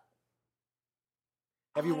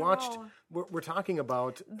 Have you I don't watched? know. We're talking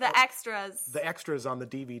about The extras. the extras on the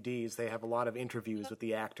DVDs. They have a lot of interviews with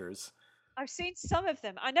the actors. I've seen some of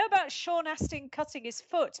them. I know about Sean Astin cutting his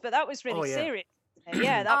foot, but that was really Oh, yeah. serious. wasn't it?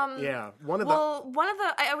 Yeah, that, Yeah, one of One of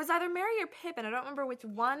the, it was either Mary or Pippin, I don't remember which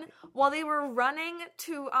one, while they were running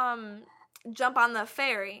to jump on the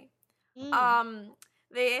ferry,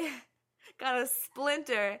 they got a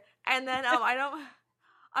splinter, and then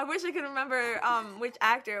I wish I could remember which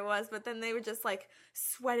actor it was, but then they were just like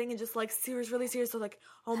sweating and just like really serious. So like,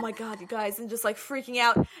 oh my God, you guys, and just like freaking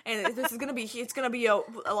out. And this is gonna be, it's gonna be a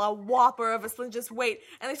whopper of a splinter. Just wait.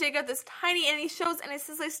 And they take out this tiny, and he shows, and it's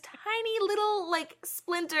just this tiny little like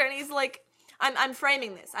splinter, and he's like, I'm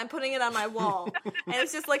framing this. I'm putting it on my wall. And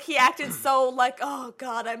it's just like he acted so like, oh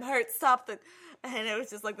God, I'm hurt. Stop the. And it was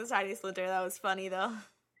just like the tiny splinter. That was funny though.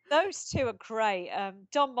 those two are great.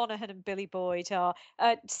 Don Monaghan and Billy Boyd are.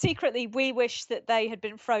 Secretly, we wish that they had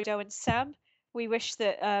been Frodo and Sam. We wish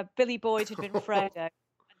that Billy Boyd had been Frodo and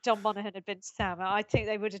Don Monaghan had been Sam. I think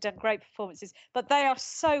they would have done great performances. But they are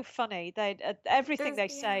so funny. They everything they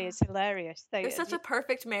say is hilarious. They're such a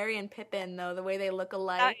perfect Merry and Pippin, though, the way they look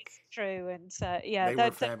alike. That's true, and yeah, They were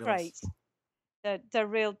they're fabulous. great. They're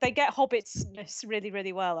real. They get hobbitsness really,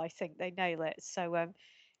 really well. I think they nail it. So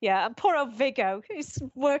yeah, and poor old Viggo is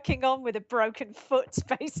working on with a broken foot,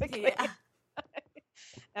 basically. Yeah.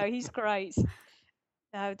 No, he's great.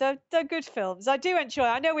 No, they're good films. I do enjoy.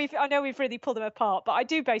 I know we've really pulled them apart, but I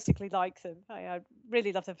do basically like them. I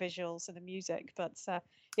really love the visuals and the music. But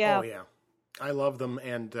yeah, Oh yeah, I love them,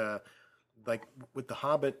 and like with The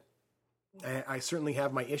Hobbit, I certainly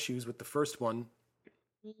have my issues with the first one,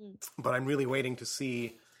 but I'm really waiting to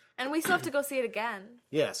see. And we still have to go see it again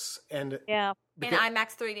Yes, and yeah. in because-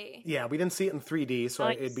 IMAX 3D. yeah, we didn't see it in 3D, so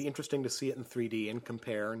Nice. it'd be interesting to see it in 3D and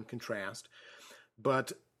compare and contrast.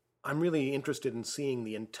 But I'm really interested in seeing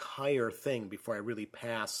the entire thing before I really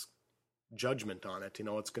pass judgment on it. You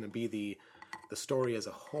know, it's going to be the story as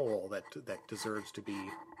a whole that deserves to be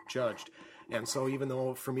judged. And so, even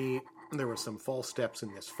though for me there were some false steps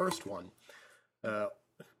in this first one,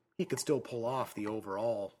 he could still pull off the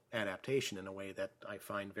overall adaptation in a way that I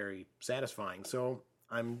find very satisfying. So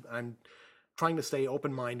I'm trying to stay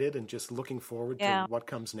open-minded and just looking forward Yeah. to what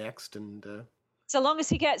comes next. And So long as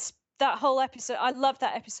he gets that whole episode, I love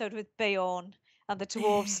that episode with Beorn and the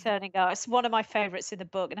dwarves turning up. It's one of my favorites in the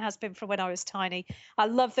book and has been from when I was tiny. I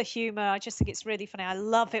love the humor. I just think it's really funny. I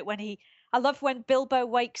love when Bilbo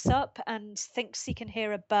wakes up and thinks he can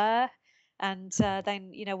hear a bear, and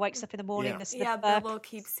then wakes up in the morning. Yeah. There's the Yeah, bear. Bilbo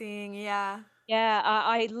keeps seeing, yeah. Yeah,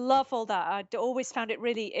 I love all that. I always found it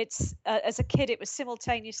really. It's as a kid, it was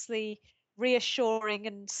simultaneously reassuring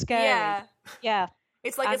and scary. Yeah. Yeah.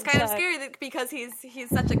 It's like it's And, kind of scary because he's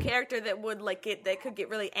such a character that would that could get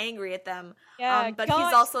really angry at them. Yeah, but guys,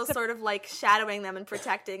 he's also there's a- sort of like shadowing them and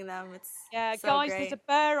protecting them. It's Yeah, so guys, great. there's a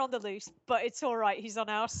bear on the loose, but it's all right. He's on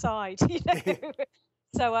our side.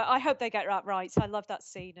 So I hope they get that right. I love that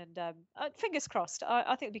scene, and fingers crossed. I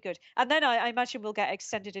think it'll be good. And then I imagine we'll get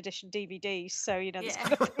extended edition DVDs. So there's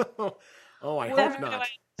Yeah. oh, I We're- hope not.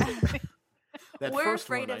 That We're first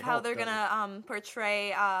afraid one, of I how hope they're doesn't. gonna portray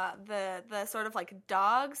the sort of like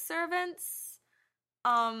dog servants,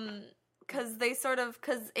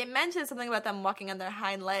 because it mentions something about them walking on their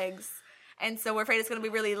hind legs, and so we're afraid it's gonna be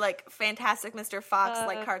really like Fantastic Mr. Fox,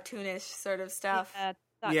 like cartoonish sort of stuff.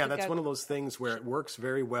 Yeah, that's one of those things where it works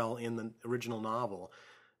very well in the original novel,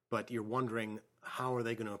 but you're wondering how are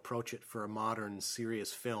they going to approach it for a modern,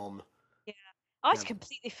 serious film. I'd Yeah.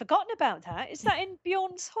 completely forgotten about that. Is that in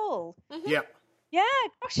Bjorn's Hall? Yep. Yeah,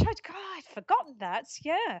 gosh, I'd forgotten that.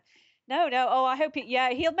 Yeah. No. Oh, I hope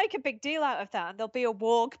he'll make a big deal out of that, and there'll be a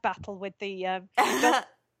warg battle with the.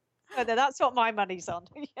 That's what my money's on.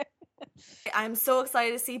 I'm so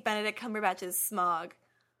excited to see Benedict Cumberbatch's Smaug.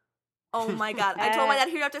 Oh my god. I told my dad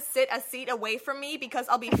he'd have to sit a seat away from me because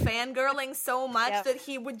I'll be fangirling so much Yeah. that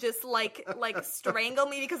he would just like strangle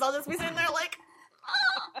me because I'll just be sitting there like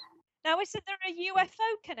Now, isn't there a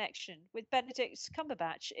UFO connection with Benedict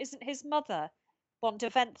Cumberbatch? Isn't his mother Wanda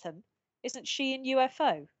Ventham? Isn't she in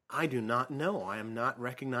UFO? I do not know. I am not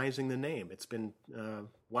recognizing the name. It's been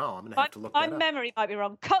wow. I'm going to My, have to look my that up. memory might be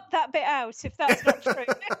wrong. Cut that bit out if that's not true.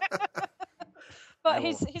 But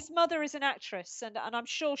his mother is an actress, and I'm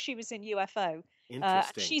sure she was in UFO.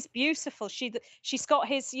 Interesting. She's beautiful. She's got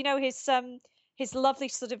his his lovely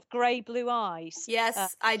sort of grey blue eyes.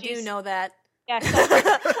 Yes, I do know that. Yes,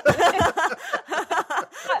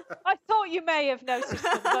 I thought you may have noticed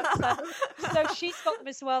them, but so she's got them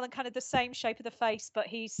as well, and kind of the same shape of the face. But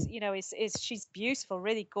he's, she's beautiful,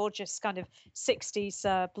 really gorgeous, kind of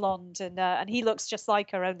 60s blonde, and he looks just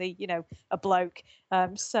like her, only a bloke.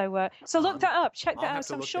 So look that up, check that out.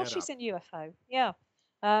 So I'm sure she's in UFO. Yeah.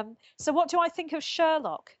 So what do I think of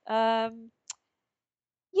Sherlock? Yeah,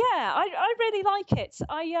 I really like it.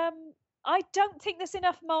 I don't think there's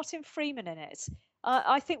enough Martin Freeman in it.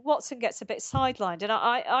 I think Watson gets a bit sidelined, and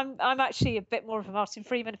I'm actually a bit more of a Martin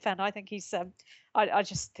Freeman fan. I think he's I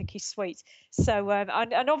just think he's sweet. So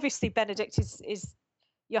and obviously Benedict is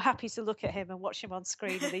you're happy to look at him and watch him on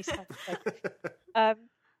screen and these kinds of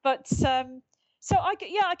things. So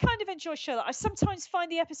I kind of enjoy Sherlock. I sometimes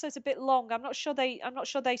find the episodes a bit long. I'm not sure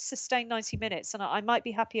they sustain 90 minutes, and I might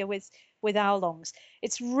be happier with hour longs.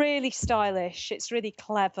 It's really stylish. It's really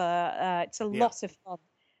clever. It's a lot of fun.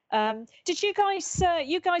 Did you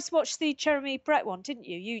guys watch the Jeremy Brett one, didn't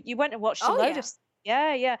you? You went and watched a load of.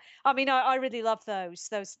 Yeah. I mean, I really love those.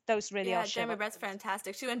 Those really are. Yeah, Jeremy Brett's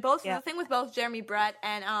fantastic too. And both the thing with both Jeremy Brett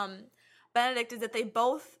and Benedict is that they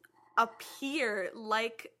both appear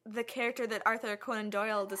like the character that Arthur Conan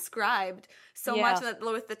Doyle described so much, that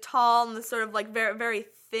with the tall and the sort of like very, very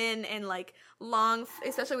thin and like long,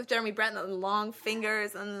 especially with Jeremy Brett, and the long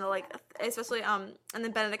fingers, and the, like especially and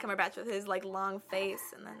then Benedict Cumberbatch with his like long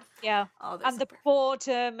face, and then and the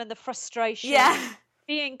boredom and the frustration.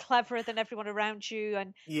 Being cleverer than everyone around you,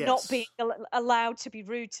 and not being allowed to be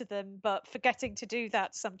rude to them, but forgetting to do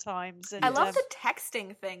that sometimes. And, I love the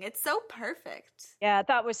texting thing; it's so perfect. Yeah,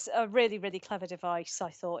 that was a really, really clever device. I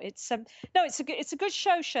thought it's it's a good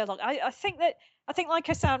show, Sherlock. I think, like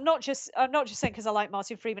I said, I'm not just saying because I like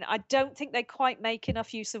Martin Freeman. I don't think they quite make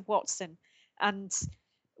enough use of Watson, and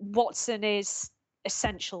Watson is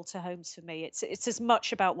essential to Holmes for me. It's as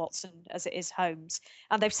much about Watson as it is Holmes,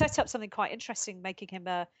 and they've set up something quite interesting, making him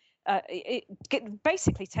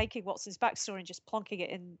basically taking Watson's backstory and just plonking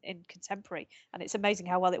it in contemporary, and it's amazing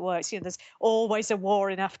how well it works. There's always a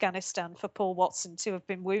war in Afghanistan for poor Watson to have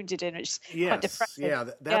been wounded in, which is quite depressing.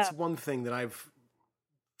 That's one thing that I've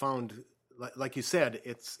found. Like you said,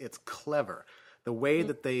 it's clever the way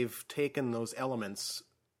that they've taken those elements,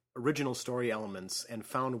 original story elements, and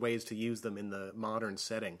found ways to use them in the modern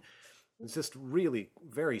setting. It's just really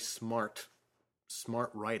very smart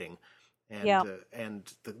writing, and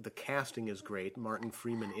the casting is great. Martin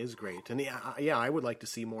Freeman is great, and I would like to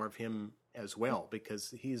see more of him as well,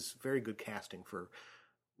 because he's very good casting for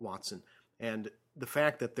Watson. And the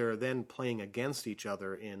fact that they're then playing against each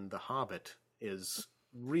other in The Hobbit is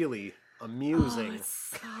really amusing.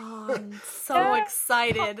 I'm so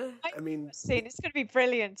excited. I mean, it's going to be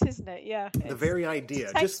brilliant, isn't it? Yeah. The very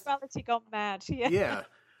idea. Textuality gone mad. Yeah.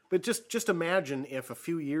 But just imagine if a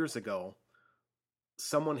few years ago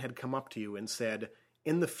someone had come up to you and said,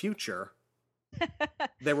 in the future,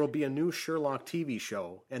 there will be a new Sherlock TV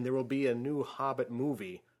show and there will be a new Hobbit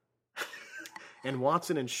movie. And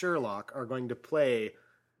Watson and Sherlock are going to play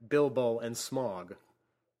Bilbo and Smaug.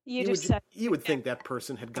 You would think that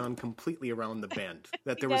person had gone completely around the bend,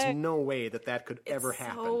 that there was no way that could ever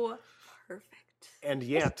happen. So perfect. And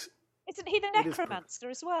yet... Isn't he the necromancer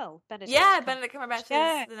as well, Benedict? Yeah, Benedict Cumberbatch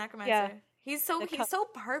is the necromancer. Yeah. He's so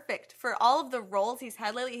perfect for all of the roles he's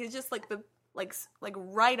had lately. He's just like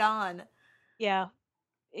right on. Yeah.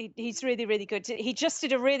 He's really, really good. He just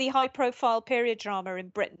did a really high-profile period drama in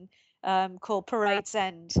Britain called Parade's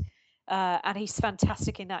End. And he's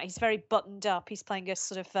fantastic in that. He's very buttoned up. He's playing a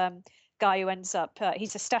sort of guy who ends up,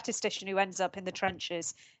 he's a statistician who ends up in the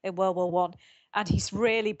trenches in World War One, and he's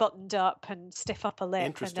really buttoned up and stiff upper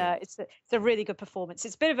lip. And it's a really good performance.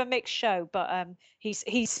 It's a bit of a mixed show, but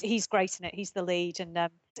he's great in it. He's the lead, and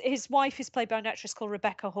his wife is played by an actress called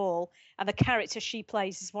Rebecca Hall, and the character she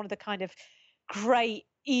plays is one of the kind of great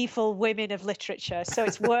evil women of literature, so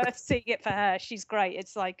it's worth seeing it for her. She's great.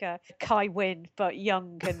 It's like Kai Wynn but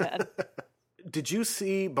young. And Did you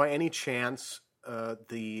see by any chance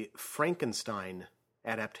the Frankenstein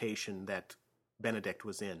adaptation that Benedict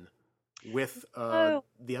was in with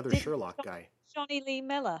the other Sherlock guy, Johnny Lee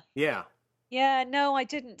Miller? Yeah. Yeah, no, I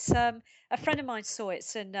didn't. A friend of mine saw it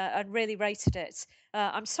and really rated it.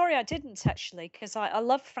 I'm sorry I didn't actually, because I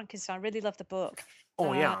love Frankenstein. I really love the book.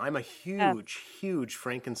 Oh yeah, Uh, I'm a uh, huge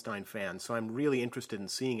Frankenstein fan, so I'm really interested in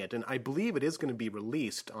seeing it, and I believe it is going to be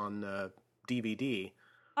released on DVD.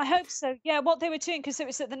 I hope so. Yeah, what they were doing, because it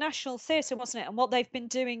was at the National Theatre, wasn't it? And what they've been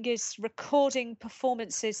doing is recording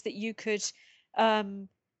performances that you could. Um,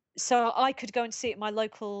 so I could go and see it at my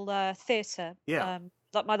local theatre, Yeah.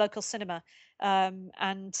 like my local cinema.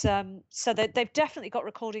 So they've definitely got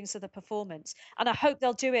recordings of the performance. And I hope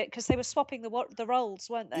they'll do it, because they were swapping the roles,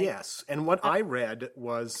 weren't they? Yes, and what I read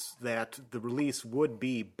was that the release would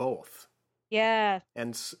be both. Yeah.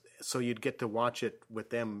 And so you'd get to watch it with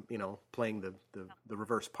them, playing the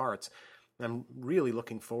reverse parts. I'm really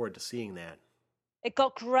looking forward to seeing that. It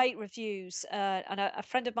got great reviews, and a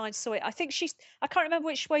friend of mine saw it. I can't remember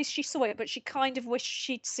which way she saw it, but she kind of wished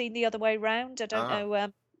she'd seen the other way round. I don't Ah.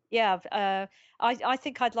 know. I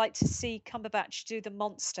think I'd like to see Cumberbatch do the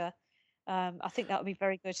monster. I think that would be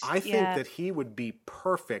very good. I think that he would be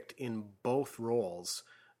perfect in both roles.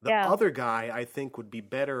 The Yeah. other guy, I think, would be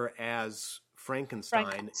better as Frankenstein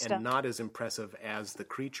Frankenstein. and not as impressive as the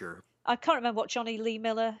creature. I can't remember what Johnny Lee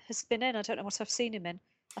Miller has been in. I don't know what I've seen him in.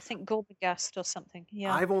 I think Gormenghast or something.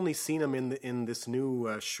 Yeah. I've only seen him in this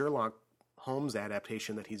new Sherlock Holmes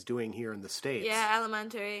adaptation that he's doing here in the States. Yeah,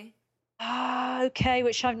 Elementary. Ah, okay,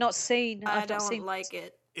 which I've not seen. I I've not don't seen like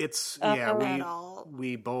it. It's at all.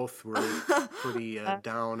 we both were pretty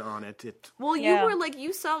down on it. Well, Yeah. you were like,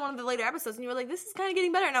 you saw one of the later episodes and you were like, this is kind of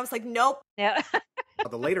getting better. And I was like, nope. Yeah.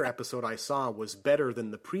 The later episode I saw was better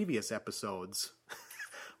than the previous episodes.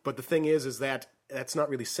 But the thing is that that's not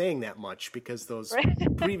really saying that much, because those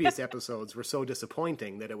previous episodes were so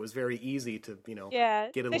disappointing that it was very easy to, Yeah.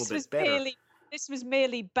 get a little bit better. This was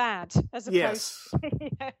merely bad, as opposed. Yes,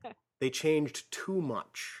 Yeah. they changed too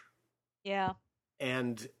much. Yeah.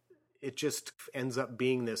 And it just ends up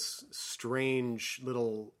being this strange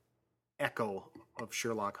little echo of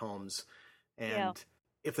Sherlock Holmes. And Yeah.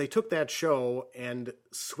 if they took that show and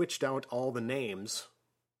switched out all the names,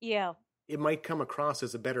 Yeah. it might come across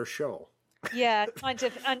as a better show. Yeah, kind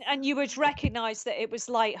of, and you would recognise that it was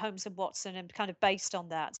like Holmes and Watson and kind of based on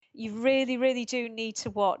that. You really, really do need to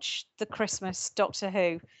watch the Christmas Doctor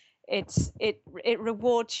Who. It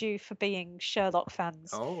rewards you for being Sherlock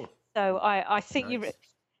fans. Oh, So I think nice.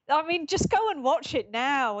 I mean, just go and watch it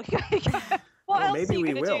now. What Well, else maybe are you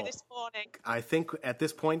we going to will. do this morning? I think at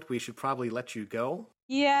this point we should probably let you go.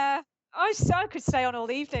 Yeah, I could stay on all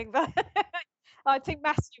evening, but I think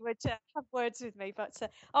Matthew would have words with me. But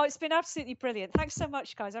it's been absolutely brilliant. Thanks so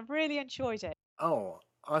much, guys. I've really enjoyed it. Oh,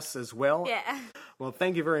 us as well? Yeah. Well,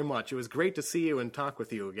 thank you very much. It was great to see you and talk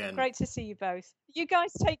with you again. Great to see you both. You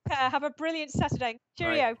guys take care. Have a brilliant Saturday.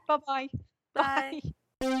 Cheerio. Bye-bye. Bye.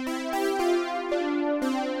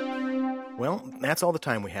 Well, that's all the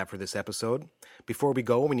time we have for this episode. Before we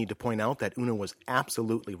go, we need to point out that Una was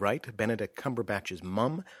absolutely right. Benedict Cumberbatch's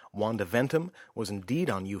mum, Wanda Ventum, was indeed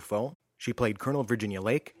on UFO. She played Colonel Virginia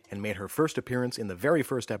Lake and made her first appearance in the very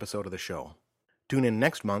first episode of the show. Tune in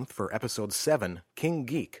next month for episode 7, King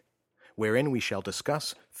Geek, wherein we shall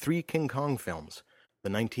discuss 3 King Kong films: the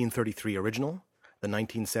 1933 original, the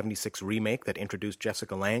 1976 remake that introduced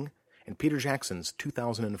Jessica Lange, and Peter Jackson's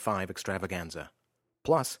 2005 extravaganza.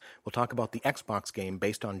 Plus, we'll talk about the Xbox game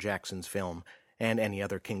based on Jackson's film and any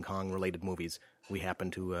other King Kong-related movies we happen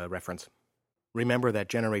to reference. Remember that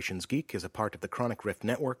Generations Geek is a part of the Chronic Rift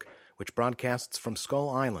Network, which broadcasts from Skull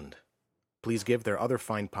Island. Please give their other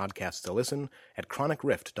fine podcasts a listen at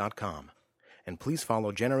chronicrift.com. And please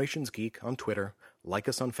follow Generations Geek on Twitter, like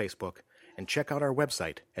us on Facebook, and check out our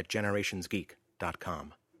website at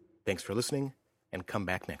generationsgeek.com. Thanks for listening, and come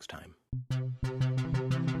back next time.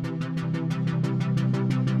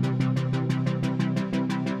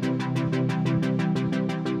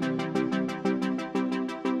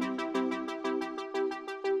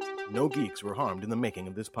 No geeks were harmed in the making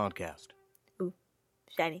of this podcast. Ooh,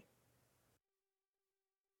 shiny.